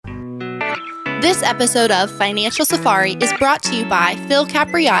This episode of Financial Safari is brought to you by Phil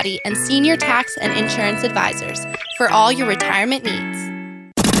Capriotti and Senior Tax and Insurance Advisors for all your retirement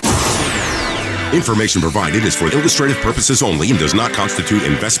needs. Information provided is for illustrative purposes only and does not constitute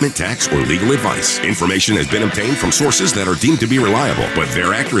investment, tax, or legal advice. Information has been obtained from sources that are deemed to be reliable, but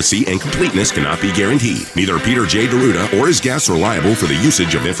their accuracy and completeness cannot be guaranteed. Neither Peter J. D'Arruda or his guests are liable for the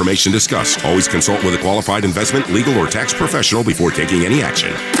usage of information discussed. Always consult with a qualified investment, legal, or tax professional before taking any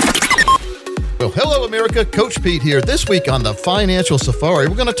action. Well, hello, America. Coach Pete here. This week on the Financial Safari,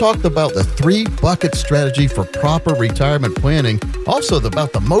 we're going to talk about the 3-bucket strategy for proper retirement planning. Also,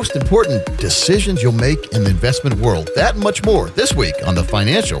 about the most important decisions you'll make in the investment world. That and much more this week on the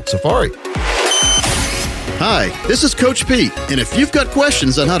Financial Safari. Hi, this is Coach Pete, and if you've got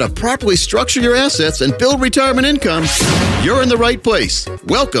questions on how to properly structure your assets and build retirement income, you're in the right place.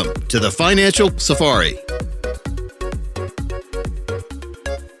 Welcome to the Financial Safari.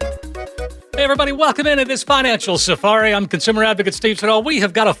 Hey, everybody, welcome into this Financial Safari. I'm Consumer Advocate Steve Siddall. We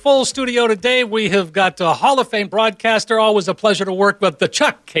have got a full studio today. We have got a Hall of Fame broadcaster. Always a pleasure to work with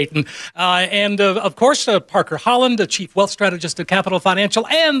Chuck Caton. And, of course, Parker Holland, the Chief Wealth Strategist at Capital Financial.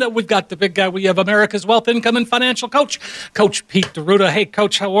 And we've got the big guy. We have America's Wealth, Income, and Financial Coach, Coach Pete D'Arruda. Hey,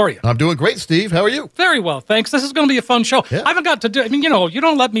 Coach, how are you? I'm doing great, Steve. How are you? Very well, thanks. This is going to be a fun show. Yeah. I haven't got to do, you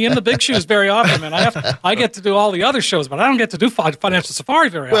don't let me in the big shoes very often, man. I get to do all the other shows, but I don't get to do Financial Safari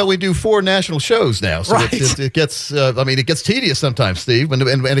very often. Well, we do 4 national shows now, so right. it gets it gets tedious sometimes, Steve, and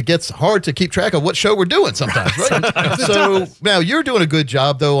it gets hard to keep track of what show we're doing sometimes, right? Sometimes So now you're doing a good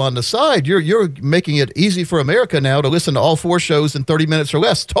job though on the side. You're making it easy for America now to listen to all 4 shows in 30 minutes or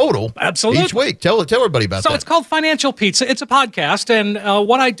less total. Absolutely. Each week. Tell everybody about that. So it's called Financial Pizza. It's a podcast, and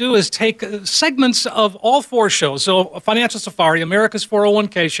what I do is take segments of all 4 shows. So Financial Safari, America's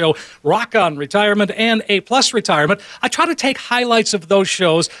 401k show, Rock On Retirement, and A Plus Retirement. I try to take highlights of those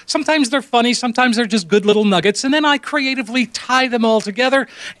shows. Sometimes they're funny, sometimes they're just good little nuggets, and then I creatively tie them all together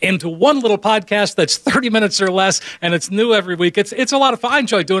into one little podcast that's 30 minutes or less, and it's new every week. It's a lot of fun. I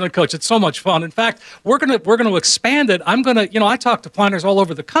enjoy doing it, Coach. It's so much fun. In fact, we're gonna expand it. I'm gonna, I talk to planners all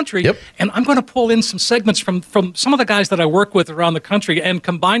over the country, Yep. and I'm gonna pull in some segments from some of the guys that I work with around the country and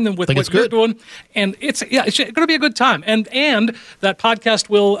combine them with what you're doing. And it's going to be a good time. And that podcast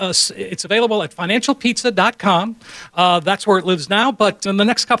it's available at financialpizza.com. That's where it lives now. But in the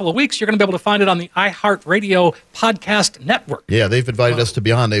next couple of weeks, you're going to be able to find it on the iHeartRadio podcast network. Yeah, they've invited us to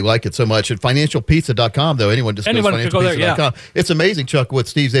be on. They like it so much. At financialpizza.com, though, anyone just goes to financialpizza.com. It's amazing, Chuck, what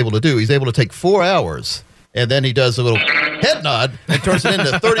Steve's able to do. He's able to take 4 hours, and then he does a little head nod and turns it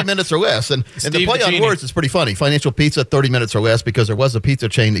into 30 minutes or less. And the play on words is pretty funny. Financial Pizza, 30 minutes or less, because there was a pizza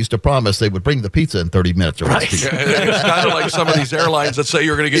chain that used to promise they would bring the pizza in 30 minutes or less. Yeah, it's kind of like some of these airlines that say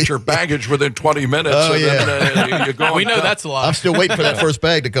you're going to get your baggage within 20 minutes. Oh, and yeah. then you go. We know that's a lot. I'm still waiting for that first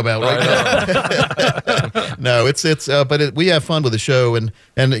bag to come out right now. No, but we have fun with the show, and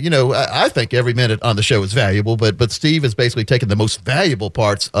I think every minute on the show is valuable, but Steve has basically taken the most valuable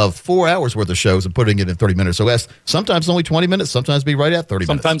parts of 4 hours worth of shows and putting it in 30 minutes or less. Sometimes only 20 minutes, sometimes be right at 30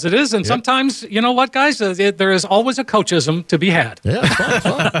 minutes. Sometimes it is, and sometimes, you know what, guys? There is always a coachism to be had. Yeah, it's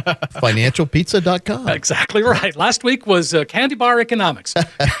fun. Financialpizza.com. Exactly right. Last week was Candy Bar Economics,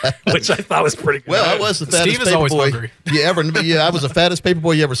 which I thought was pretty good. Well, I was the fattest Steve is paper always boy hungry. I was the fattest paper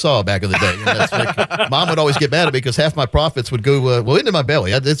boy you ever saw back in the day. And that's like, Mom would always get mad at me because half my profits would go into my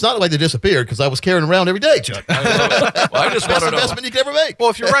belly. It's not like they disappeared because I was carrying around every day, Chuck. Well, I just want Best to know. investment you could ever make. Well,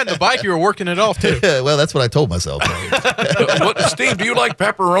 if you're riding the bike, you were working it off, too. Well, that's what I told myself. Steve, do you like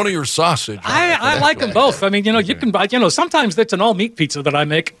pepperoni or sausage? I like them both. I mean, you can buy, sometimes it's an all-meat pizza that I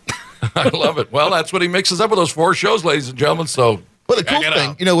make. I love it. Well, that's what he mixes up with those 4 shows, ladies and gentlemen. So. Well, the cool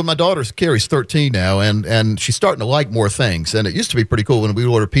thing, when my daughter Carrie's 13 now, and she's starting to like more things. And it used to be pretty cool when we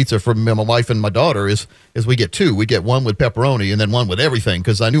would order pizza from my wife and my daughter is we get 2. We get one with pepperoni and then one with everything,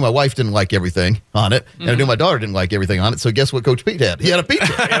 because I knew my wife didn't like everything on it, and I knew my daughter didn't like everything on it. So guess what Coach Pete had? He had a pizza.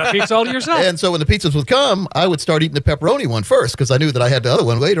 You had a pizza all to yourself. And so when the pizzas would come, I would start eating the pepperoni one first because I knew that I had the other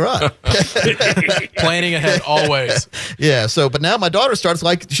one later on. Planning ahead always. Yeah. So, but now my daughter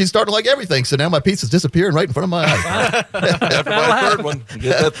she's starting to like everything. So now my pizza's disappearing right in front of my eyes. After my third one,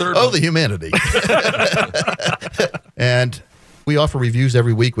 get that third one. Oh, the humanity. And we offer reviews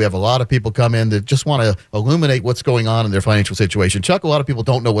every week. We have a lot of people come in that just want to illuminate what's going on in their financial situation. Chuck, a lot of people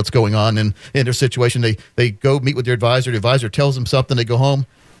don't know what's going on in their situation. They go meet with their advisor. The advisor tells them something. They go home.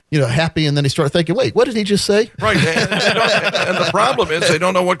 happy, and then they start thinking, wait, what did he just say? Right, and the problem is they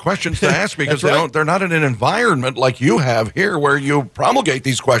don't know what questions to ask because they're not in an environment like you have here where you promulgate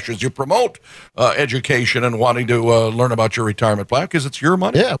these questions. You promote education and wanting to learn about your retirement plan because it's your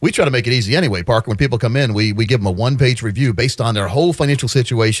money. Yeah, we try to make it easy anyway, Parker. When people come in, we give them a one-page review based on their whole financial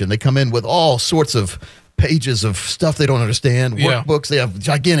situation. They come in with all sorts of pages of stuff they don't understand, workbooks. They have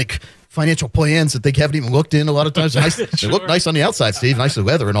gigantic financial plans that they haven't even looked in a lot of times. Nice, They look nice on the outside, Steve. Nice the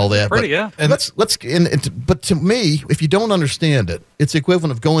weather and all that. Pretty, yeah. And but to me, if you don't understand it, it's the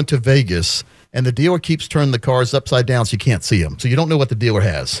equivalent of going to Vegas and the dealer keeps turning the cards upside down so you can't see them. So you don't know what the dealer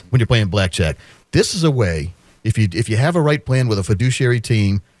has when you're playing blackjack. This is a way, if you have a right plan with a fiduciary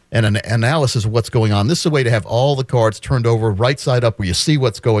team and an analysis of what's going on, this is a way to have all the cards turned over right side up where you see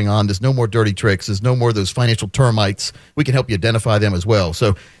what's going on. There's no more dirty tricks. There's no more of those financial termites. We can help you identify them as well.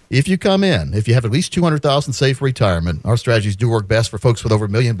 So if you come in, if you have at least $200,000 saved for retirement, our strategies do work best for folks with over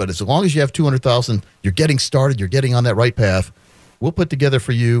 $1 million, but as long as you have $200,000, you're getting started, you're getting on that right path, we'll put together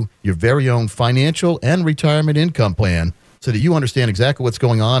for you your very own financial and retirement income plan so that you understand exactly what's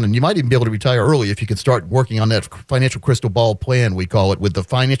going on. And you might even be able to retire early if you can start working on that financial crystal ball plan, we call it, with the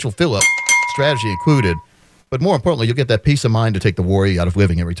financial fill-up strategy included. But more importantly, you'll get that peace of mind to take the worry out of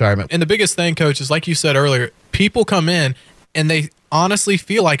living in retirement. And the biggest thing, Coach, is like you said earlier, people come in and they honestly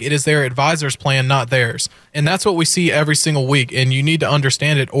feel like it is their advisor's plan, not theirs. And that's what we see every single week. And you need to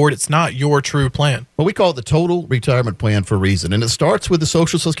understand it, or it's not your true plan. Well, we call it the total retirement plan for a reason. And it starts with the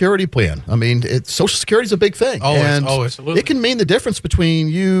Social Security plan. I mean, Social Security is a big thing. Always. It can mean the difference between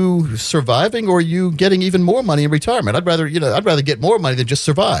you surviving or you getting even more money in retirement. I'd rather get more money than just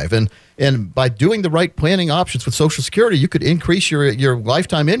survive. And by doing the right planning options with Social Security, you could increase your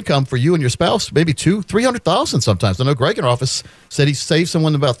lifetime income for you and your spouse, maybe $300,000 sometimes. I know Greg in our office said he saved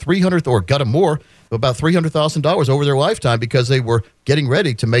someone about $300,000 or got them more, about $300,000 over their lifetime because they were getting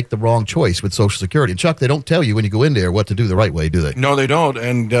ready to make the wrong choice with Social Security. And Chuck, they don't tell you when you go in there what to do the right way, do they? No, they don't.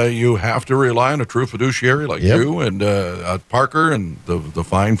 And you have to rely on a true fiduciary like you and Parker and the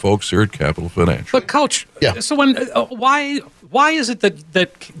fine folks here at Capital Financial. But Coach, so when why is it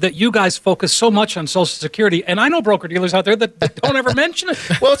that you guys focus so much on Social Security? And I know broker dealers out there that don't ever mention it.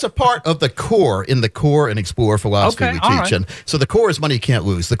 Well, it's a part of the core in the Core and Explore philosophy we teach. Right. And so the core is money you can't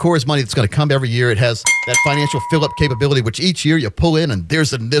lose. The core is money that's going to come every year. It has that financial fill-up capability, which each year you pull in, and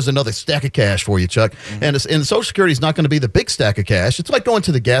there's another stack of cash for you, Chuck. Mm-hmm. And Social Security is not going to be the big stack of cash. It's like going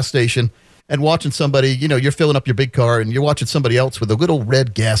to the gas station and watching somebody, you're filling up your big car and you're watching somebody else with a little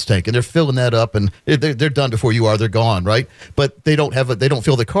red gas tank and they're filling that up and they're done before you are. They're gone, right? But they don't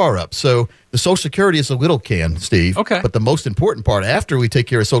fill the car up. So the Social Security is a little can, Steve. Okay. But the most important part, after we take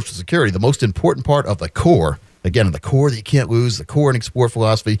care of Social Security, the most important part of the core, again, the core that you can't lose, the Core and Explore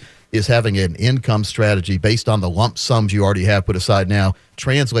philosophy, is having an income strategy based on the lump sums you already have put aside now,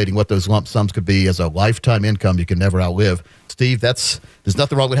 translating what those lump sums could be as a lifetime income you can never outlive. Steve, there's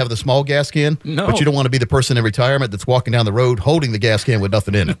nothing wrong with having the small gas can, but you don't want to be the person in retirement that's walking down the road holding the gas can with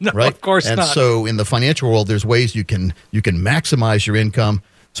nothing in it, no, right? Of course not. And so in the financial world, there's ways you can maximize your income.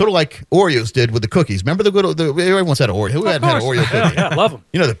 Sort of like Oreos did with the cookies. Remember everyone's had an Oreo. Who hadn't had an Oreo cookie? Yeah, love them.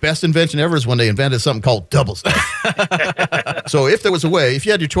 The best invention ever is when they invented something called double stuff. So if there was a way, if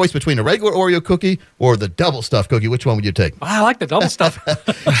you had your choice between a regular Oreo cookie or the double stuff cookie, which one would you take? I like the double stuff.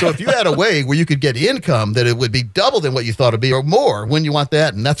 So if you had a way where you could get income that it would be double than what you thought it'd be or more when you want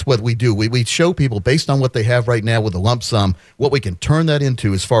that, and that's what we do. We show people based on what they have right now with a lump sum, what we can turn that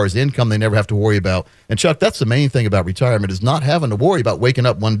into as far as income they never have to worry about. And Chuck, that's the main thing about retirement is not having to worry about waking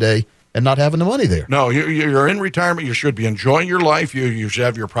up one day and not having the money there. No, you're in retirement. You should be enjoying your life. You should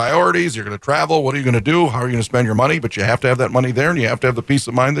have your priorities. You're going to travel. What are you going to do? How are you going to spend your money? But you have to have that money there, and you have to have the peace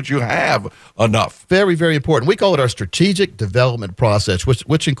of mind that you have enough. Very, very important. We call it our strategic development process,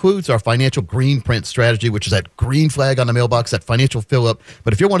 which includes our financial green print strategy, which is that green flag on the mailbox, that financial fill-up.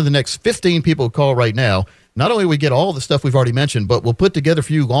 But if you're one of the next 15 people who call right now, not only will we get all the stuff we've already mentioned, but we'll put together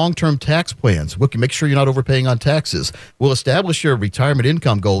for you long-term tax plans. We can make sure you're not overpaying on taxes. We'll establish your retirement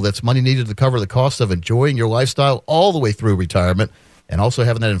income goal. That's money needed to cover the cost of enjoying your lifestyle all the way through retirement and also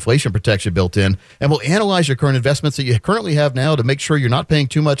having that inflation protection built in. And we'll analyze your current investments that you currently have now to make sure you're not paying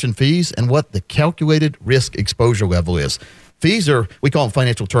too much in fees and what the calculated risk exposure level is. Fees we call them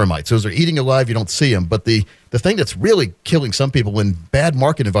financial termites. Those are eating alive. You don't see them. But the thing that's really killing some people in bad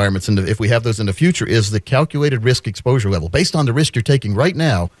market environments, and if we have those in the future, is the calculated risk exposure level. Based on the risk you're taking right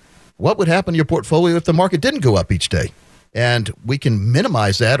now, what would happen to your portfolio if the market didn't go up each day? And we can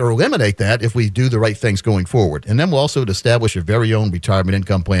minimize that or eliminate that if we do the right things going forward. And then we'll also establish your very own retirement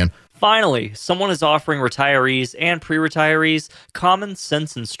income plan. Finally, someone is offering retirees and pre-retirees common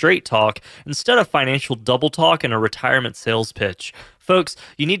sense and straight talk instead of financial double talk and a retirement sales pitch. Folks,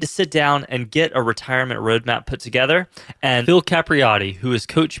 you need to sit down and get a retirement roadmap put together. And Phil Capriotti, who is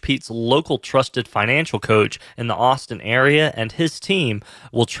Coach Pete's local trusted financial coach in the Austin area, and his team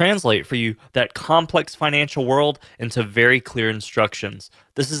will translate for you that complex financial world into very clear instructions.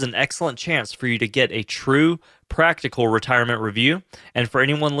 This is an excellent chance for you to get a true, practical retirement review. And for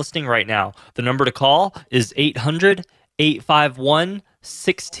anyone listening right now, the number to call is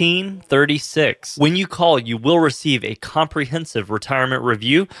 800-851-1636. When you call, you will receive a comprehensive retirement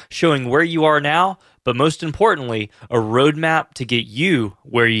review showing where you are now, but most importantly, a roadmap to get you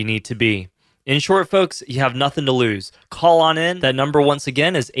where you need to be. In short, folks, you have nothing to lose. Call on in. That number, once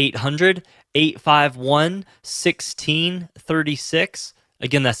again, is 800-851-1636.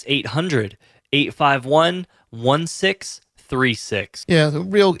 Again, that's 800-851-1636. Yeah,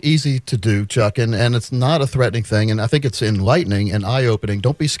 real easy to do, Chuck, and it's not a threatening thing, and I think it's enlightening and eye-opening.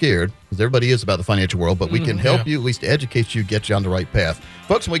 Don't be scared, because everybody is about the financial world, but we can help you, at least educate you, get you on the right path.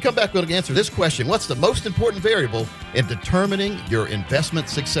 Folks, when we come back, we're going to answer this question. What's the most important variable in determining your investment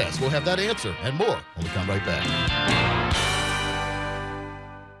success? We'll have that answer and more when we come right back.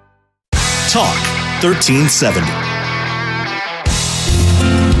 Talk 1370.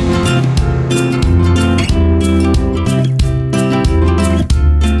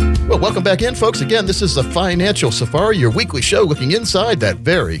 Well, welcome back in, folks. Again, this is the Financial Safari, your weekly show looking inside that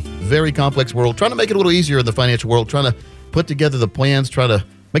very, very complex world, trying to make it a little easier in the financial world, trying to put together the plans, trying to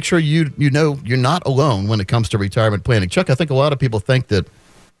make sure you know you're not alone when it comes to retirement planning. Chuck, I think a lot of people think that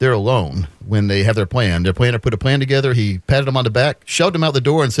they're alone when they have their plan. Their planner put a plan together. He patted them on the back, shoved them out the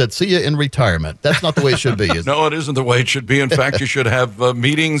door, and said, "See you in retirement." That's not the way it should be, is it? No, it isn't the way it should be. In fact, you should have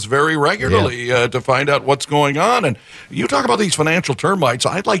meetings very regularly to find out what's going on. And you talk about these financial termites.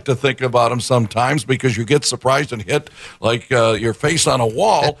 I'd like to think about them sometimes because you get surprised and hit like your face on a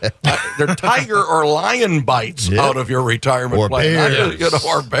wall. They're tiger or lion bites out of your retirement or plan. Bears.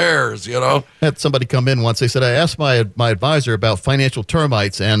 Or bears, I had somebody come in once. They said, I asked my advisor about financial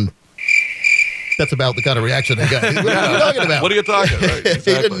termites, and that's about the kind of reaction they got. What are you talking about? What are you talking about? Right,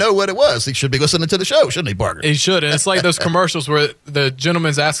 exactly. He didn't know what it was. He should be listening to the show, shouldn't he, Parker? He should. And it's like those commercials where the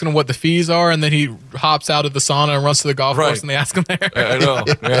gentleman's asking him what the fees are, and then he hops out of the sauna and runs to the golf course, and they ask him there. I know.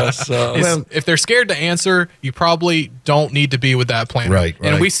 Yes. If they're scared to answer, you probably don't need to be with that plan. Right.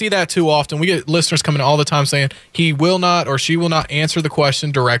 And we see that too often. We get listeners coming all the time saying he will not or she will not answer the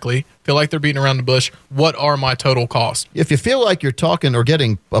question directly. Feel like they're beating around the bush. What are my total costs? If you feel like you're talking or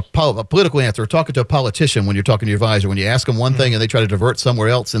getting a political answer or talking to a politician when you're talking to your advisor, when you ask them one thing and they try to divert somewhere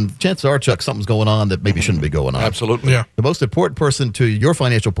else, and chances are, Chuck, something's going on that maybe shouldn't be going on. Absolutely. Yeah. The most important person to your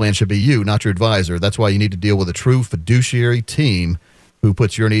financial plan should be you, not your advisor. That's why you need to deal with a true fiduciary team who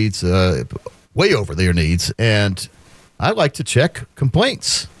puts your needs way over their needs. And I like to check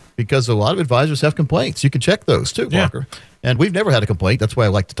complaints because a lot of advisors have complaints. You can check those too, Parker. Yeah. And we've never had a complaint. That's why I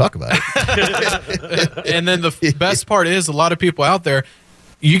like to talk about it. And then the best part is a lot of people out there,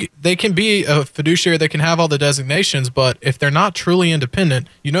 they can be a fiduciary, they can have all the designations, but if they're not truly independent,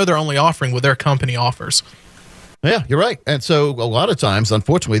 they're only offering what their company offers. Yeah, you're right. And so a lot of times,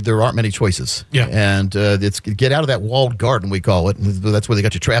 unfortunately, there aren't many choices. Yeah. And it's get out of that walled garden, we call it. That's where they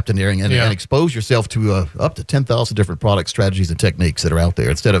got you trapped in there and expose yourself to up to 10,000 different products, strategies, and techniques that are out there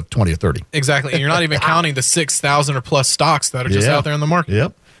instead of 20 or 30. Exactly. And you're not even counting the 6,000 or plus stocks that are just out there in the market.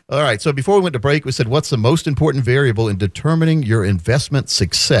 Yep. All right. So before we went to break, we said, what's the most important variable in determining your investment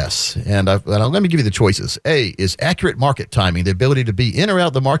success? And let me give you the choices. A is accurate market timing, the ability to be in or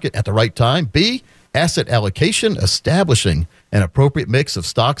out the market at the right time. B, asset allocation, establishing an appropriate mix of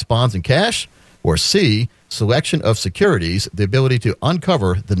stocks, bonds, and cash. Or C, selection of securities, the ability to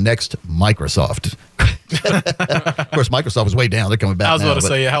uncover the next Microsoft. Of course, Microsoft is way down. They're coming back now. I was about to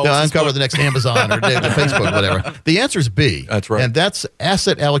say, how uncover the next Amazon or Facebook, whatever. The answer is B. That's right. And that's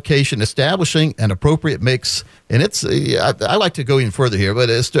asset allocation, establishing an appropriate mix. And it's I like to go even further here, but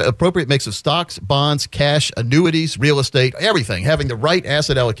it's the appropriate mix of stocks, bonds, cash, annuities, real estate, everything, having the right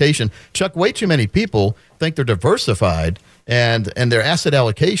asset allocation. Chuck, way too many people think they're diversified and their asset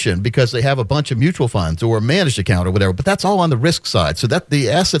allocation because they have a bunch of mutual funds or a managed account or whatever, but that's all on the risk side. So that the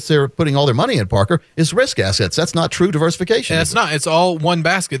assets they're putting all their money in, Parker, is risk assets. That's not true diversification. And it's not. It's all one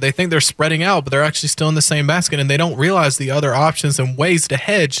basket. They think they're spreading out, but they're actually still in the same basket, and they don't realize the other options and ways to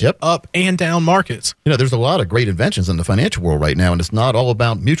hedge up and down markets. There's a lot of great inventions in the financial world right now, and it's not all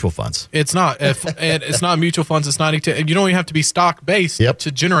about mutual funds. It's not. It's not mutual funds. It's not. You don't even have to be stock-based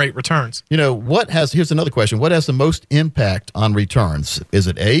to generate returns. Here's another question. What has the most impact on returns? Is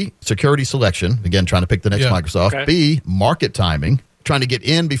it A, security selection, again, trying to pick the next Microsoft, Okay. B, market timing, trying to get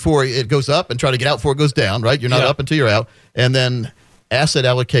in before it goes up and try to get out before it goes down, right? You're not up until you're out. And then asset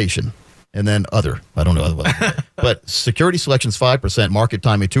allocation. and then other. I don't know. But security selection's 5%, market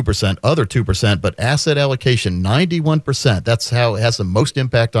timing 2%, other 2%, but asset allocation 91%. That's how it has the most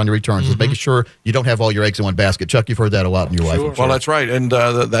impact on your returns, is making sure you don't have all your eggs in one basket. Chuck, you've heard that a lot in your life. I'm sure. Well, that's right. And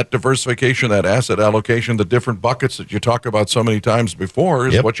that diversification, that asset allocation, the different buckets that you talk about so many times before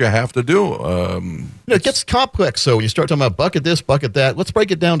is what you have to do. It gets complex. So when you start talking about bucket this, bucket that, let's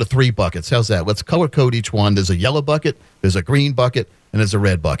break it down to 3 buckets. How's that? Let's color code each one. There's a yellow bucket, there's a green bucket, and there's a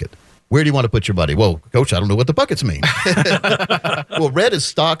red bucket. Where do you want to put your money? Well, Coach, I don't know what the buckets mean. Well, red is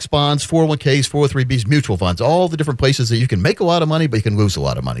stocks, bonds, 401ks, 403bs, mutual funds, all the different places that you can make a lot of money, but you can lose a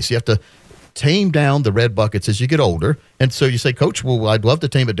lot of money. So you have to tame down the red buckets as you get older. And so you say, Coach, well, I'd love to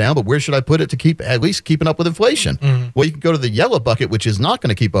tame it down, but where should I put it to keep at least keeping up with inflation? Well, you can go to the yellow bucket, which is not going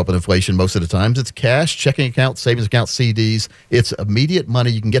to keep up with inflation most of the times. It's cash, checking accounts, savings accounts, CDs. It's immediate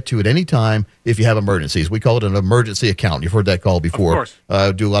money you can get to at any time if you have emergencies. We call it an emergency account. You've heard that called before. Of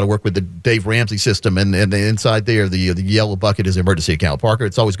course. Do a lot of work with the Dave Ramsey system, and inside there, the yellow bucket is emergency account. Parker,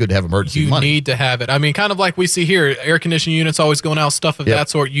 it's always good to have emergency money. You need to have it. I mean, kind of like we see here, air conditioning units always going out, stuff of that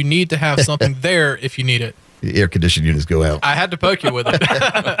sort. You need to have something there if you need it. The air conditioning units go out. I had to poke you with it.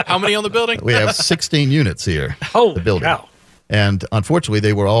 How many on the building? We have 16 units here. Holy the building. cow. And unfortunately,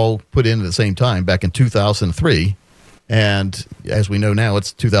 they were all put in at the same time back in 2003. And as we know now,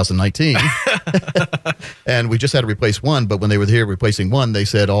 it's 2019. And we just had to replace one. But when they were here replacing one, they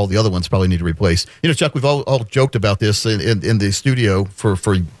said all the other ones probably need to replace. You know, Chuck, we've all joked about this in the studio for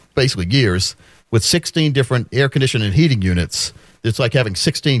basically years. With 16 different air conditioning and heating units, it's like having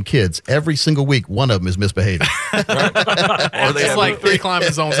 16 kids. Every single week, one of them is misbehaving. It's like 3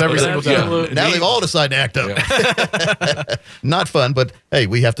 climate zones every single day. Now they've all decided to act up. Not fun, but hey,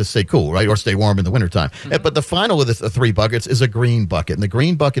 we have to stay cool, right? Or stay warm in the wintertime. But the final of the 3 buckets is a green bucket. And the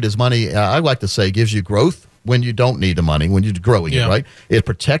green bucket is money, I like to say, gives you growth when you don't need the money, when you're growing it, right? It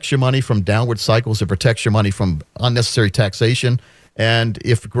protects your money from downward cycles. It protects your money from unnecessary taxation. And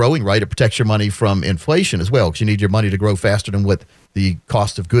if growing right, it protects your money from inflation as well, because you need your money to grow faster than what the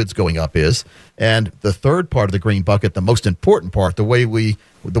cost of goods going up is. And the third part of the green bucket, the most important part, the way we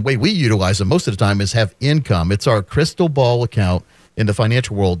utilize it most of the time is have income. It's our crystal ball account in the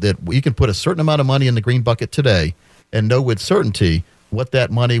financial world that we can put a certain amount of money in the green bucket today and know with certainty what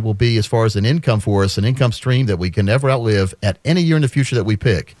that money will be as far as an income for us, an income stream that we can never outlive at any year in the future that we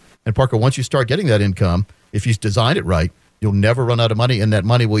pick. And Parker, once you start getting that income, if you design it right, you'll never run out of money, and that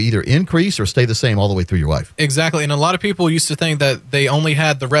money will either increase or stay the same all the way through your life. Exactly. And a lot of people used to think that they only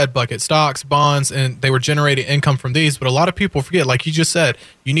had the red bucket, stocks, bonds, and they were generating income from these. But a lot of people forget, like you just said,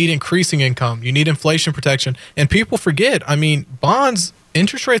 you need increasing income. You need inflation protection. And people forget, I mean, bonds,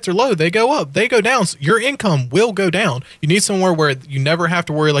 interest rates are low. They go up. They go down. So your income will go down. You need somewhere where you never have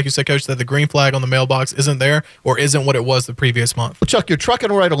to worry, like you said, Coach, that the green flag on the mailbox isn't there or isn't what it was the previous month. Well, Chuck, you're trucking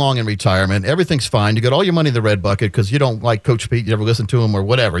right along in retirement. Everything's fine. You got all your money in the red bucket because you don't like Coach Pete. You never listen to him or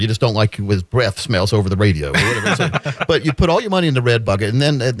whatever. You just don't like his breath smells over the radio or whatever. But you put all your money in the red bucket, and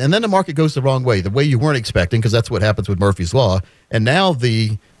then the market goes the wrong way, the way you weren't expecting, because that's what happens with Murphy's Law. And now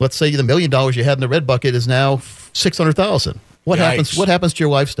let's say the $1 million you had in the red bucket is now $600,000. What happens? What happens to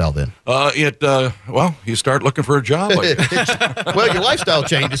your lifestyle then? You start looking for a job. Well, your lifestyle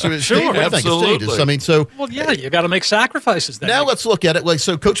changes. Sure, absolutely. Changes. I mean, you got to make sacrifices. Then. Now let's look at it.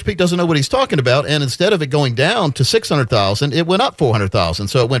 So Coach Pete doesn't know what he's talking about, and instead of it going down to $600,000, it went up $400,000.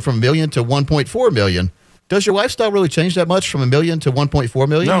 So it went from $1 million to $1.4 million. Does your lifestyle really change that much from $1 million to $1.4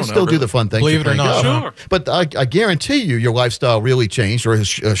 million? No, you still do the fun things. Believe it or not. Sure. But I guarantee you your lifestyle really changed, or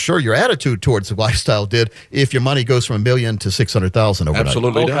sure your attitude towards the lifestyle did, if your money goes from $1 million to $600,000 overnight.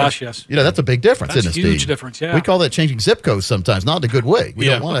 Absolutely. Oh, gosh, yes. You know, that's a big difference, That's isn't it, a huge Steve? difference, yeah. We call that changing zip codes sometimes, not in a good way. We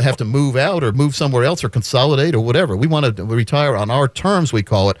don't want to have to move out or move somewhere else or consolidate or whatever. We want to retire on our terms, we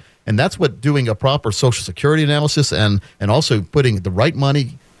call it. And that's what doing a proper Social Security analysis and also putting the right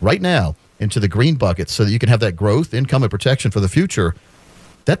money right now into the green bucket so that you can have that growth, income, and protection for the future.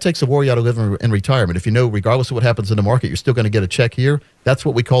 That takes the worry out of living in retirement. If you know, regardless of what happens in the market, you're still going to get a check here. That's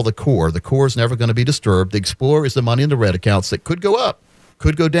what we call the core. The core is never going to be disturbed. The Explorer is the money in the red accounts that could go up,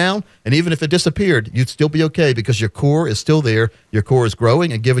 could go down, and even if it disappeared, you'd still be okay because your core is still there. Your core is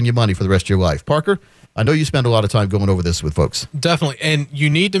growing and giving you money for the rest of your life. Parker, I know you spend a lot of time going over this with folks. Definitely. And you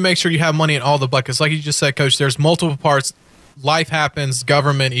need to make sure you have money in all the buckets. Like you just said, Coach, there's multiple parts. Life happens,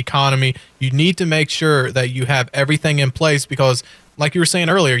 government, economy. You need to make sure that you have everything in place because, like you were saying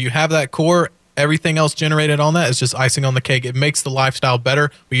earlier, you have that core. Everything else generated on that is just icing on the cake. It makes the lifestyle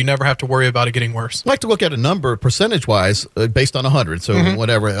better, but you never have to worry about it getting worse. I like to look at a number percentage-wise based on 100, so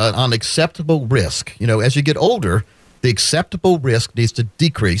whatever, on acceptable risk. You know, as you get older, The acceptable risk needs to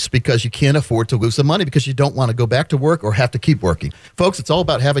decrease because you can't afford to lose the money because you don't want to go back to work or have to keep working. Folks, it's all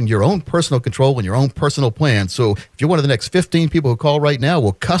about having your own personal control and your own personal plan. So if you're one of the next 15 people who call right now,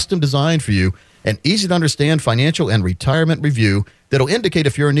 we'll custom design for you an easy-to-understand financial and retirement review that'll indicate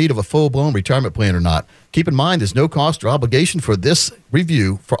if you're in need of a full-blown retirement plan or not. Keep in mind, there's no cost or obligation for this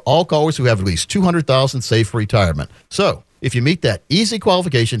review for all callers who have at least $200,000 saved for retirement. So if you meet that easy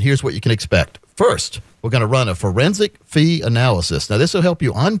qualification, here's what you can expect. First, we're going to run a forensic fee analysis. Now, this will help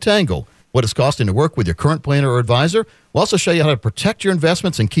you untangle what it's costing to work with your current planner or advisor. We'll also show you how to protect your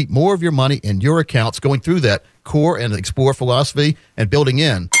investments and keep more of your money in your accounts, going through that core and explore philosophy and building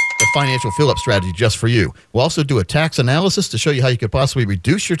in the financial fill-up strategy just for you. We'll also do a tax analysis to show you how you could possibly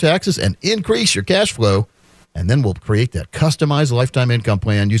reduce your taxes and increase your cash flow. And then we'll create that customized lifetime income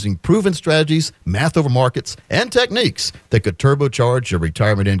plan using proven strategies, math over markets, and techniques that could turbocharge your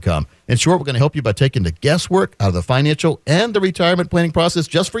retirement income. In short, we're going to help you by taking the guesswork out of the financial and the retirement planning process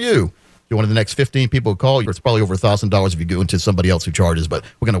just for you. You're one of the next 15 people who call. It's probably over $1,000 if you go into somebody else who charges, but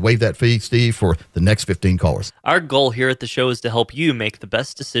we're going to waive that fee, Steve, for the next 15 callers. Our goal here at the show is to help you make the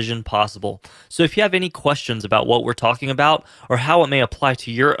best decision possible. So if you have any questions about what we're talking about or how it may apply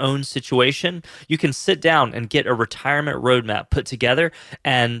to your own situation, you can sit down and get a retirement roadmap put together,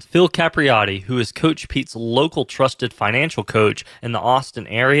 and Phil Capriotti, who is Coach Pete's local trusted financial coach in the Austin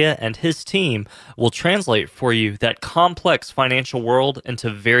area, and his team will translate for you that complex financial world into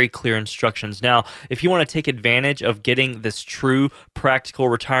very clear instructions. Now, if you want to take advantage of getting this true practical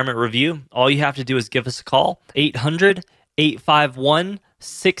retirement review, all you have to do is give us a call,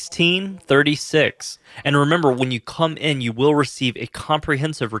 800-851-1636. And remember, when you come in, you will receive a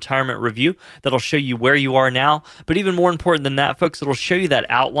comprehensive retirement review that'll show you where you are now. But even more important than that, folks, it'll show you that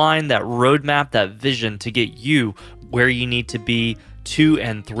outline, that roadmap, that vision to get you where you need to be to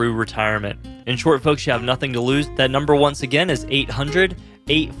and through retirement. In short, folks, you have nothing to lose. That number, once again, is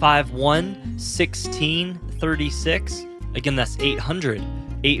 800-851-1636. Again, that's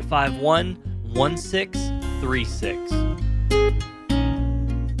 800-851-1636.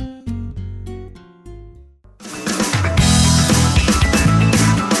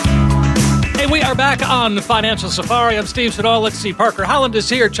 We are back on Financial Safari. I'm Steve Siddall. Let's see. Parker Holland is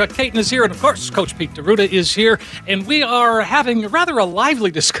here. Chuck Caton is here. And, of course, Coach Pete D'Arruda is here. And we are having rather a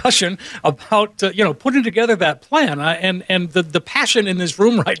lively discussion about, putting together that plan. And the passion in this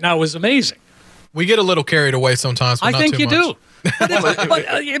room right now is amazing. We get a little carried away sometimes, but I not think too you much. do.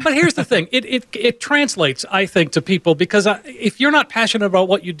 But here's the thing. It translates, I think, to people because if you're not passionate about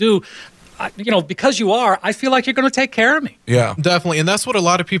what you do, because you are, I feel like you're going to take care of me. Yeah. Definitely. And that's what a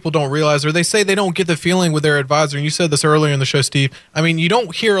lot of people don't realize, or they say they don't get the feeling with their advisor. And you said this earlier in the show, Steve. I mean, you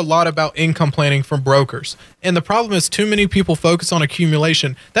don't hear a lot about income planning from brokers. And the problem is too many people focus on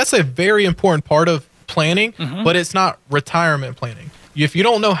accumulation. That's a very important part of planning, but it's not retirement planning. If you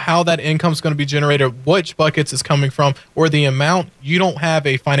don't know how that income is going to be generated, which buckets it's coming from, or the amount, you don't have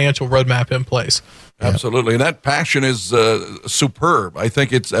a financial roadmap in place. Absolutely. And that passion is superb. I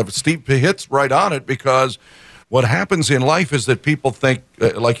think it's Steve hits right on it because what happens in life is that people think,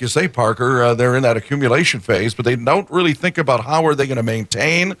 like you say, Parker, they're in that accumulation phase, but they don't really think about how are they going to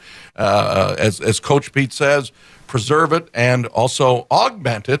maintain, as Coach Pete says, preserve it and also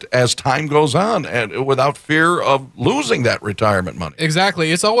augment it as time goes on and without fear of losing that retirement money.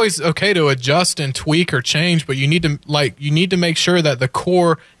 Exactly. It's always okay to adjust and tweak or change, but you need to make sure that the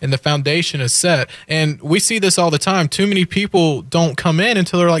core and the foundation is set. And we see this all the time. Too many people don't come in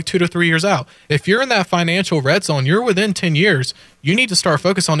until they're like 2 to 3 years out. If you're in that financial red zone, you're within 10 years, you need to start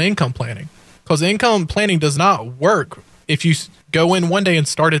focusing on income planning, because income planning does not work if you go in one day and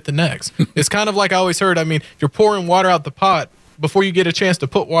start it the next. It's kind of like I always heard, I mean, if you're pouring water out the pot, before you get a chance to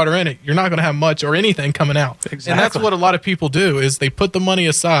put water in it, you're not going to have much or anything coming out. Exactly. And that's what a lot of people do is they put the money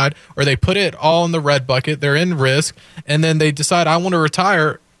aside or they put it all in the red bucket. They're in risk. And then they decide, I want to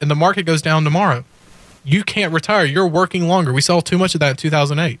retire, and the market goes down tomorrow. You can't retire. You're working longer. We saw too much of that in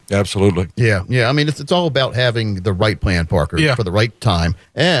 2008. Absolutely. Yeah. I mean, it's all about having the right plan, Parker, for the right time.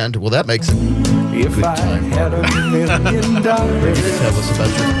 And, well, that makes it a good time, Parker. Tell us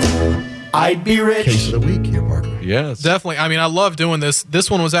about your I'd be rich. Case of the week here, Parker. Yes. Definitely. I mean, I love doing this.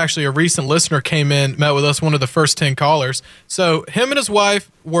 This one was actually a recent listener came in, met with us, one of the first 10 callers. So him and his wife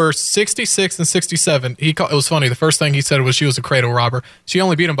were 66 and 67. It was funny. The first thing he said was she was a cradle robber. She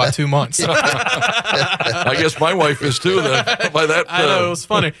only beat him by 2 months. I guess my wife is too. By that, I know, it was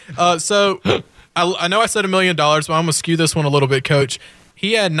funny. So I know I said $1 million, but I'm going to skew this one a little bit, Coach.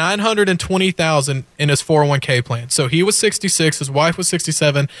 He had $920,000 in his 401k plan. So he was 66, his wife was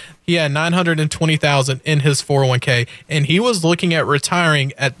 67. He had $920,000 in his 401k, and he was looking at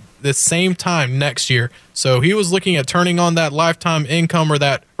retiring at the same time next year. So he was looking at turning on that lifetime income or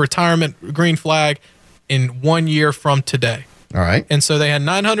that retirement green flag in 1 year from today. All right. And so they had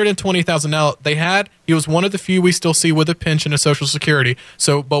 $920,000. Now he was one of the few we still see with a pension and Social Security.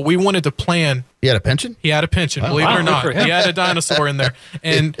 So, but we wanted to plan. He had a pension? He had a pension, believe it or not. He had a dinosaur in there.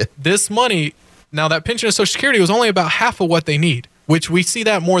 And this money, now that pension and Social Security was only about half of what they need, which we see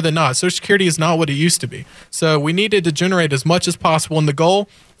that more than not. Social Security is not what it used to be. So we needed to generate as much as possible. And the goal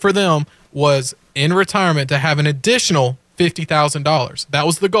for them was in retirement to have an additional $50,000. That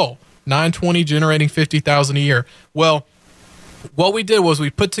was the goal. 920 generating $50,000 a year. Well, what we did was we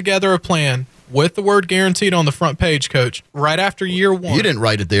put together a plan with the word guaranteed on the front page, Coach, right after year one. You didn't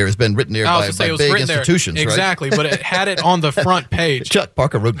write it there. It's been written there by big institutions, right? Exactly, but it had it on the front page. Chuck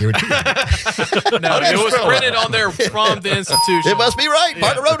Parker wrote guaranteed. No, it was printed on there from the institution. It must be right.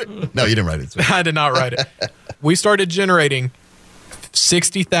 Parker wrote it. No, you didn't write it. I did not write it. We started generating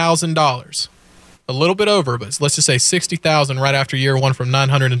 $60,000. A little bit over, but let's just say $60,000 right after year one from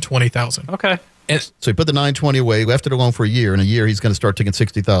 $920,000. Okay. So he put the 920 away, left it alone for a year. In a year, he's going to start taking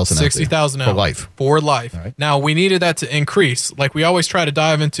 $60,000 $60,000 for life. For life. Right. Now, we needed that to increase. Like we always try to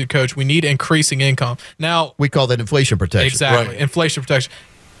dive into, Coach, we need increasing income. Now, we call that inflation protection. Exactly. Right. Inflation protection.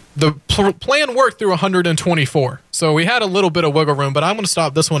 The plan worked through 124. So we had a little bit of wiggle room, but I'm going to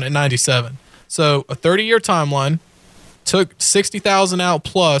stop this one at 97. So a 30-year timeline, took $60,000 out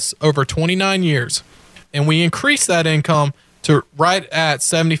plus over 29 years, and we increased that income to right at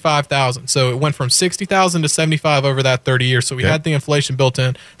 $75,000. So it went from $60,000 to $75,000 over that 30 years. So we had the inflation built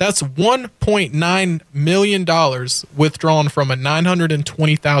in. That's $1.9 million withdrawn from a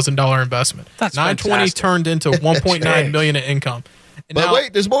 $920,000 investment. That's $920 fantastic. turned into $1.9 million in income. But now,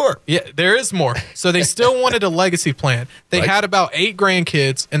 wait, there's more. Yeah, there is more. So they still wanted a legacy plan. They had about 8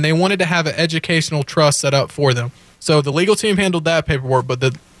 grandkids, and they wanted to have an educational trust set up for them. So the legal team handled that paperwork, but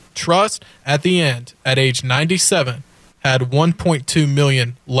the trust at the end, at age 97, had $1.2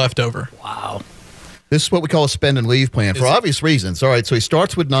 million left over. Wow. This is what we call a spend and leave plan for obvious reasons. All right, so he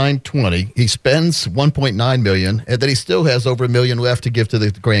starts with 920. He spends 1.9 million, and then he still has over $1 million left to give to the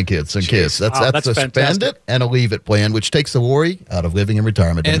grandkids and kids. That's a fantastic. spend it and a leave it plan, which takes the worry out of living in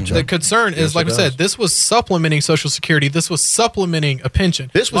retirement. And the concern is, like I said, this was supplementing Social Security. This was supplementing a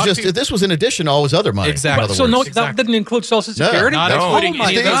pension. This was in addition to all his other money. Exactly. So that didn't include Social Security? Not including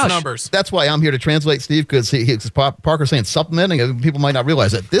any of those numbers. That's why I'm here to translate, Steve, because Parker's saying supplementing. People might not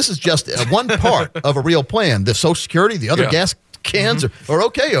realize that this is just one part of a real plan. The Social Security, the other gas cans are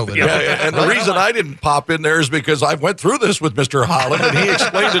okay over there. Yeah, and the reason I didn't pop in there is because I went through this with Mr. Holland, and he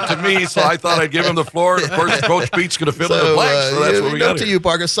explained it to me, so I thought I'd give him the floor. And of course, Coach Pete's going to fill in the blanks, so that's what we got to you,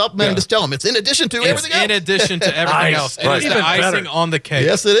 Parker. Supplement, just tell him it's in addition to everything else. In addition to everything else. It is the icing on the cake.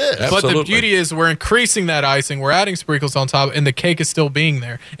 Yes, it is. But the beauty is we're increasing that icing. We're adding sprinkles on top, and the cake is still being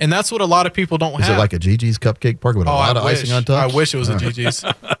there. And that's what a lot of people don't have. Is it like a Gigi's cupcake, Parker, with a lot of icing on top? I wish it was a Gigi's.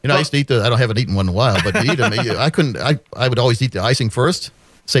 I used to eat I haven't eaten one in a while, but to eat them, I would always eat the icing first.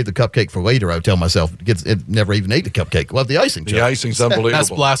 Save the cupcake for later. I would tell myself it never even ate the cupcake. Love the icing. The icing's unbelievable. That's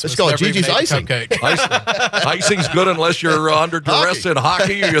blasphemous. It's called Gigi's icing. Icing's good unless you're under duress in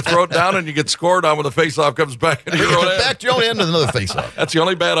hockey, or you throw it down and you get scored on when the face-off comes back into your own end. Back to your own end with another face-off. That's the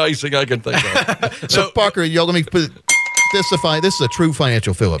only bad icing I can think of. So Parker, let me put this is a true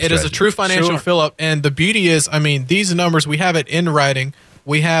financial fill-up. It is a true financial fill-up, and the beauty is, these numbers, we have it in writing.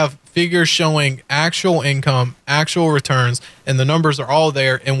 We have figures showing actual income, actual returns, and the numbers are all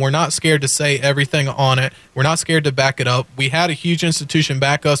there, and we're not scared to say everything on it. We're not scared to back it up. We had a huge institution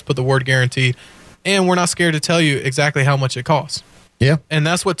back us, put the word guaranteed, and we're not scared to tell you exactly how much it costs. Yeah. And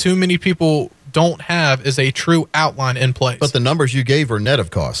that's what too many people don't have, is a true outline in place. But the numbers you gave are net of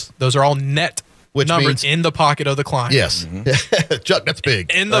costs. Those are all net numbers means in the pocket of the client. Yes. Chuck, that's big.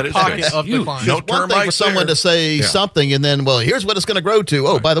 In the pocket of the client. No one thing for someone to say something and then, here's what it's going to grow to.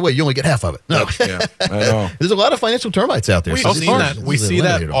 Oh, by the way, you only get half of it. No. I know. There's a lot of financial termites out there. We see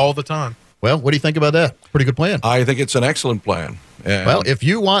that all the time. Well, what do you think about that? Pretty good plan. I think it's an excellent plan. Well, if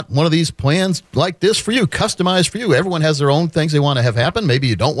you want one of these plans like this for you, customized for you, everyone has their own things they want to have happen. Maybe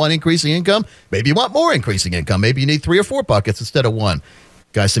you don't want increasing income. Maybe you want more increasing income. Maybe you need 3 or 4 buckets instead of 1.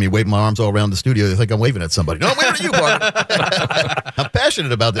 Guys see me waving my arms all around the studio. They think I'm waving at somebody. No, I'm waving at you, Parker. I'm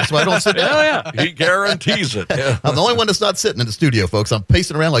passionate about this, so I don't sit down. He guarantees it. Yeah. I'm the only one that's not sitting in the studio, folks. I'm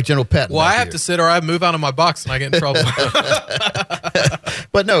pacing around like General Patton. Well, I have to sit or I move out of my box and I get in trouble.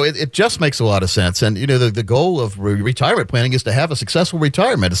 But no, it just makes a lot of sense. And, the goal of retirement planning is to have a successful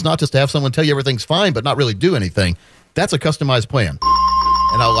retirement. It's not just to have someone tell you everything's fine but not really do anything. That's a customized plan.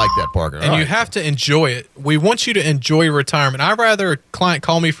 And I like that, Parker. And you have to enjoy it. We want you to enjoy retirement. I'd rather a client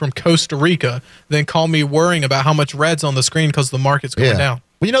call me from Costa Rica than call me worrying about how much red's on the screen because the market's going down.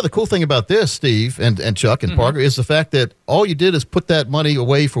 Well, you know, the cool thing about this, Steve and Chuck and Parker, is the fact that all you did is put that money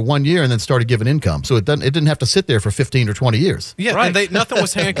away for 1 year and then started giving income. So it didn't have to sit there for 15 or 20 years. Yeah, Right. and nothing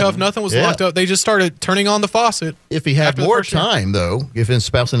was handcuffed, nothing was locked up. They just started turning on the faucet. If he had After the more first year. time, though, if his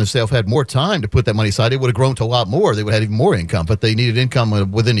spouse and himself had more time to put that money aside, it would have grown to a lot more. They would have had even more income, but they needed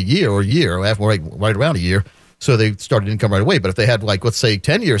income within a year or right around a year. So they started income right away. But if they had, like, let's say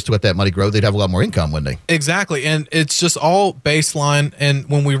 10 years to let that money grow, they'd have a lot more income, wouldn't they? Exactly. And it's just all baseline. And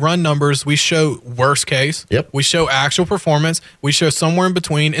when we run numbers, we show worst case. Yep. We show actual performance. We show somewhere in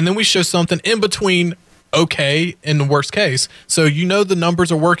between. And then we show something in between okay in the worst case. So you know the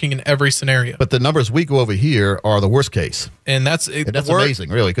numbers are working in every scenario. But the numbers we go over here are the worst case. And that's amazing,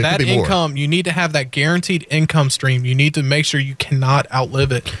 really. It could that be more. income, you need to have that guaranteed income stream. You need to make sure you cannot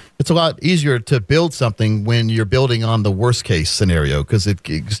outlive it. It's a lot easier to build something when you're building on the worst case scenario because,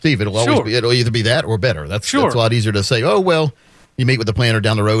 Steve, it'll either be that or better. That's a lot easier to say, oh, well, you meet with the planner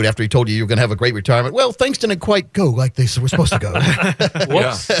down the road after he told you were going to have a great retirement. Well, things didn't quite go like they were supposed to go. Then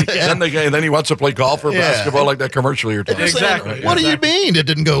he wants to play golf or basketball like that commercial you're talking about. Exactly. What do you mean it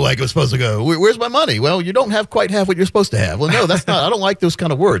didn't go like it was supposed to go? Where's my money? Well, you don't have quite half what you're supposed to have. Well, no, that's not. I don't like those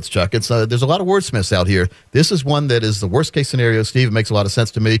kind of words, Chuck. It's there's a lot of wordsmiths out here. This is one that is the worst case scenario, Steve. It makes a lot of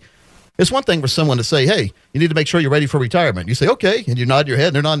sense to me. It's one thing for someone to say, hey, you need to make sure you're ready for retirement. You say, okay, and you nod your head,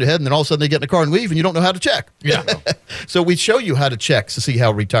 and they're nodding your head, and then all of a sudden they get in the car and leave, and you don't know how to check. Yeah. So we show you how to check to see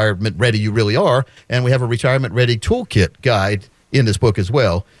how retirement ready you really are, and we have a retirement ready toolkit guide in this book as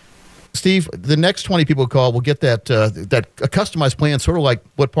well. Steve, the next 20 people call will get that a customized plan, sort of like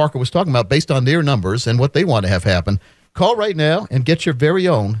what Parker was talking about, based on their numbers and what they want to have happen. Call right now and get your very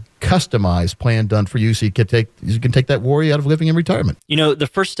own customized plan done for you so you can take that worry out of living in retirement. You know, the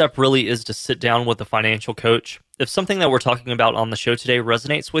first step really is to sit down with a financial coach. If something that we're talking about on the show today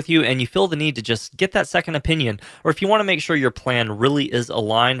resonates with you and you feel the need to just get that second opinion, or if you want to make sure your plan really is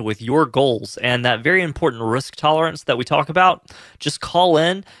aligned with your goals and that very important risk tolerance that we talk about, just call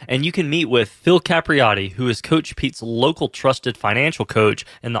in and you can meet with Phil Capriotti, who is Coach Pete's local trusted financial coach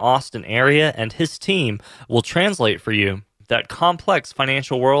in the Austin area, and his team will translate for you that complex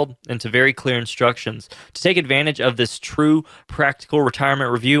financial world into very clear instructions. To take advantage of this true practical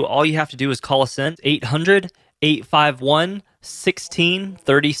retirement review, all you have to do is call us in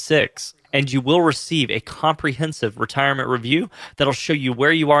 800-851-1636, and you will receive a comprehensive retirement review that'll show you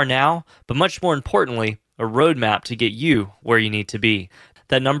where you are now, but much more importantly, a roadmap to get you where you need to be.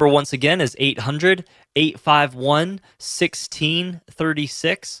 That number once again is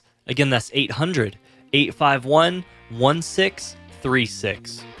 800-851-1636. Again, that's 800-851-1636.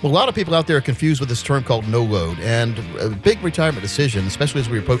 Well, a lot of people out there are confused with this term called no load, and a big retirement decision, especially as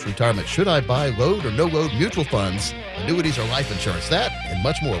we approach retirement. Should I buy load or no load mutual funds, annuities, or life insurance? That and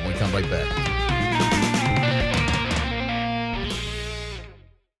much more when we come right back.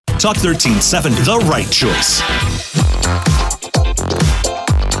 Talk 1370, the right choice.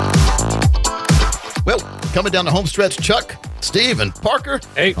 Well, coming down the home stretch, Chuck, Steve, and Parker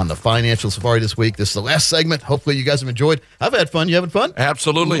on the Financial Safari this week. This is the last segment. Hopefully you guys have enjoyed. I've had fun. You having fun?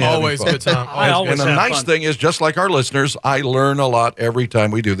 Absolutely. Always good time. And the nice thing is, just like our listeners, I learn a lot every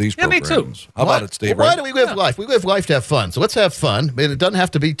time we do these programs. Me too. How about it, Steve? Well, why do we live life? We live life to have fun. So let's have fun. I mean, it doesn't have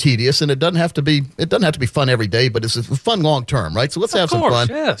to be tedious, and it doesn't have to be fun every day, but it's fun long term, right? So let's have some fun.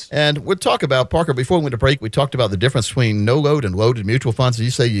 Yes. And we'll talk about, Parker, before we went to break, we talked about the difference between no load and loaded mutual funds. You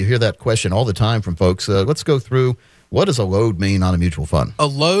say you hear that question all the time from folks. Let's go through, what does a load mean on a mutual fund? A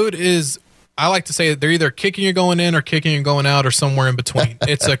load is, I like to say, they're either kicking you going in or kicking you going out or somewhere in between.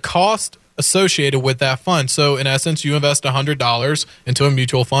 It's a cost associated with that fund. So in essence, you invest $100 into a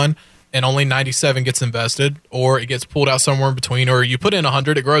mutual fund and only 97 gets invested, or it gets pulled out somewhere in between, or you put in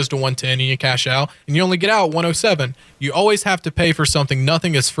 100, it grows to 110 and you cash out and you only get out 107. You always have to pay for something.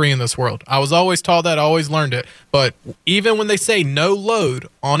 Nothing is free in this world. I was always taught that. I always learned it. But even when they say no load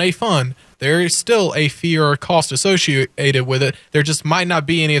on a fund, there is still a fee or a cost associated with it. There just might not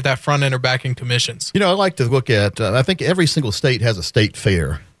be any of that front end or back end commissions. You know, I like to look at, I think every single state has a state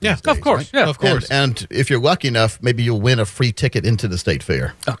fair. Yeah, Days, of course. right? Yeah, of course. And if you're lucky enough, maybe you'll win a free ticket into the state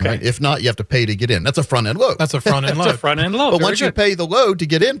fair. Okay. Right? If not, you have to pay to get in. That's a front end load. That's a front end load. It's a front end load. But Very once you good. pay the load to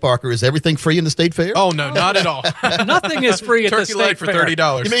get in, Parker, is everything free in the state fair? Oh, no, not at all. Nothing is free at the Turkey state leg for fair.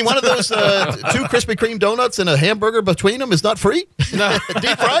 $30. You mean one of those 2 Krispy Kreme donuts and a hamburger between them is not free? No.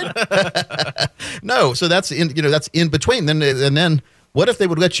 Deep fried? No. So that's in between. Then what if they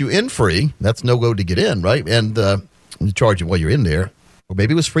would let you in free? That's no load to get in, right? And you charge you while you're in there. Or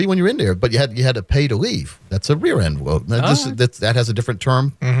maybe it was free when you're in there, but you had to pay to leave. That's a rear end load. That has a different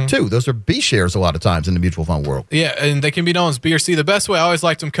term too. Those are B shares a lot of times in the mutual fund world. Yeah, and they can be known as B or C. The best way I always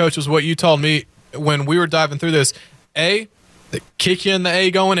liked them, Coach, was what you told me when we were diving through this. A, They kick you in the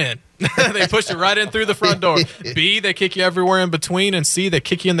A going in. They push you right in through the front door. B, they kick you everywhere in between. And C, they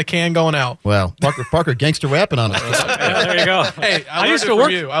kick you in the can going out. Well, Parker gangster rapping on us. Yeah, there you go. Hey, I used to work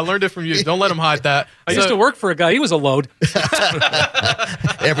from you. I learned it from you. Don't let them hide that. I used to work for a guy. He was a load.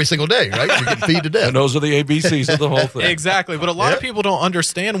 Every single day, right? You get feed to death. And those are the ABCs of the whole thing. Exactly. But a lot of people don't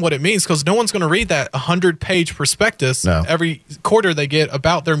understand what it means because no one's going to read that 100-page prospectus every quarter they get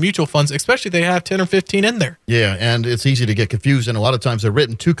about their mutual funds, especially if they have 10 or 15 in there. Yeah, and it's easy to get confused, and a lot of times they're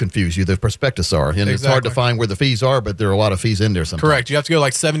written to confuse you. The prospectus are, and it's hard to find where the fees are, but there are a lot of fees in there sometimes. Correct. You have to go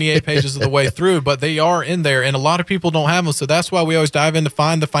like 78 pages of the way through, but they are in there, and a lot of people don't have them, so that's why we always dive in to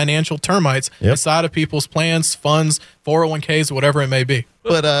find the financial termites inside of people's plans, funds, 401ks, whatever it may be.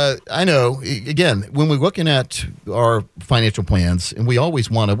 But I know, again, when we're looking at our financial plans, and we always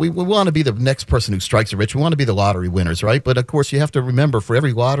want to, we want to be the next person who strikes it rich. We want to be the lottery winners, right? But, of course, you have to remember, for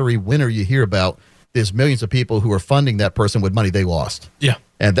every lottery winner you hear about, there's millions of people who are funding that person with money they lost. Yeah.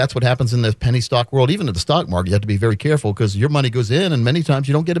 And that's what happens in the penny stock world. Even in the stock market, you have to be very careful because your money goes in and many times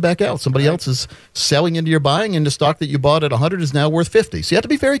you don't get it back out. Somebody else is selling into your buying, and the stock that you bought at 100 is now worth 50. So you have to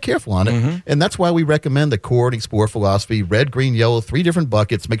be very careful on it. And that's why we recommend the core Explorer philosophy, red, green, yellow, 3 different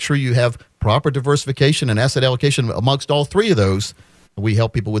buckets. Make sure you have proper diversification and asset allocation amongst all 3 of those. We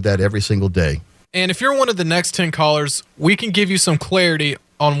help people with that every single day. And if you're one of the next 10 callers, we can give you some clarity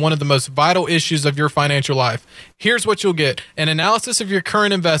on one of the most vital issues of your financial life. Here's what you'll get: an analysis of your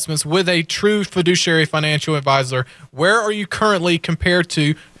current investments with a true fiduciary financial advisor. Where are you currently compared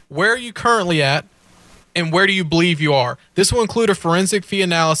to where are you currently at, and where do you believe you are? This will include a forensic fee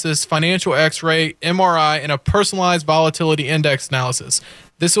analysis, financial x-ray, MRI, and a personalized volatility index analysis.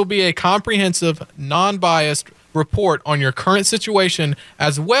 This will be a comprehensive, non-biased report on your current situation,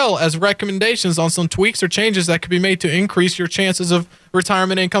 as well as recommendations on some tweaks or changes that could be made to increase your chances of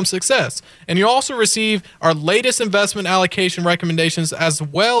retirement income success. And you'll also receive our latest investment allocation recommendations, as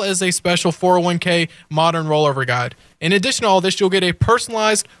well as a special 401k modern rollover guide. In addition to all this, you'll get a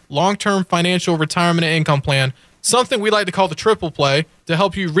personalized long-term financial retirement and income plan, something we like to call the triple play, to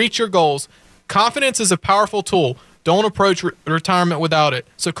help you reach your goals. Confidence is a powerful tool. Don't approach retirement without it.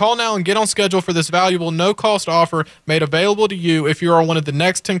 So call now and get on schedule for this valuable no-cost offer made available to you if you are one of the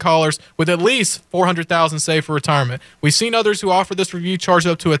next 10 callers with at least $400,000 saved for retirement. We've seen others who offer this review charge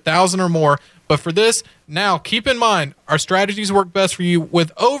up to $1,000 or more, but for this, now keep in mind our strategies work best for you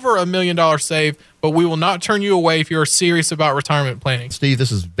with over $1 million saved, but we will not turn you away if you are serious about retirement planning. Steve,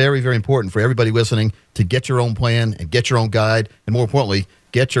 this is very, very important for everybody listening to get your own plan and get your own guide, and more importantly,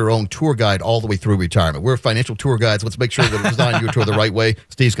 get your own tour guide all the way through retirement. We're financial tour guides. Let's make sure that we design your tour the right way.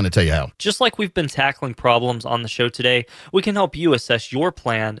 Steve's going to tell you how. Just like we've been tackling problems on the show today, we can help you assess your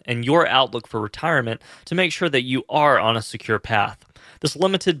plan and your outlook for retirement to make sure that you are on a secure path. This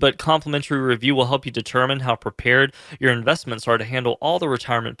limited but complimentary review will help you determine how prepared your investments are to handle all the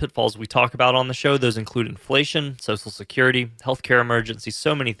retirement pitfalls we talk about on the show. Those include inflation, Social Security, healthcare emergencies,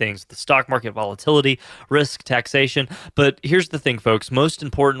 so many things, the stock market volatility, risk, taxation. But here's the thing, folks. Most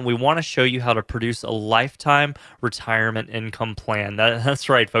important, we want to show you how to produce a lifetime retirement income plan. That's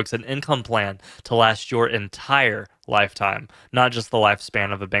right, folks, an income plan to last your entire lifetime, not just the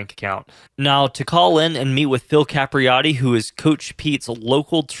lifespan of a bank account. Now, to call in and meet with Phil Capriotti, who is Coach Pete's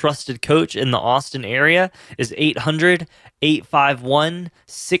local trusted coach in the Austin area, is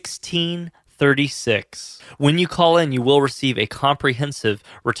 800-851-1636. When you call in, you will receive a comprehensive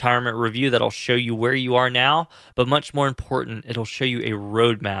retirement review that'll show you where you are now, but much more important, it'll show you a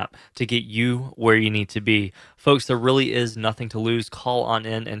roadmap to get you where you need to be. Folks, there really is nothing to lose. Call on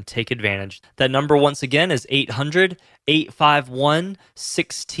in and take advantage. That number, once again, is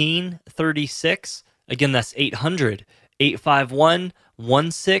 800-851-1636. Again, that's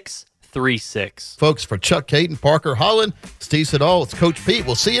 800-851-1636. Folks, for Chuck Caton, Parker Holland, Steve Siddall, it's Coach Pete.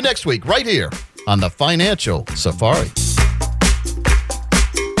 We'll see you next week right here on the Financial Safari.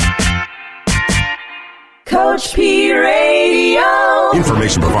 Coach P Radio.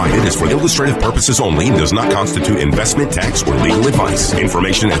 Information provided is for illustrative purposes only and does not constitute investment, tax, or legal advice.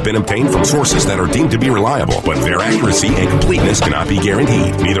 Information has been obtained from sources that are deemed to be reliable, but their accuracy and completeness cannot be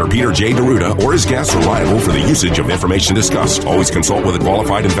guaranteed. Neither Peter J. Deruta or his guests are liable for the usage of information discussed. Always consult with a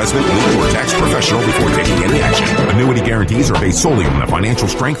qualified investment, legal, or tax professional before taking any action. Annuity guarantees are based solely on the financial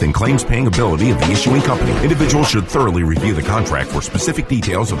strength and claims-paying ability of the issuing company. Individuals should thoroughly review the contract for specific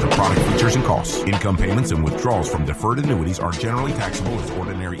details of the product features and costs. Income payments and withdrawals from deferred annuities are generally taxable as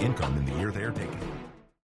ordinary income in the year they are taken.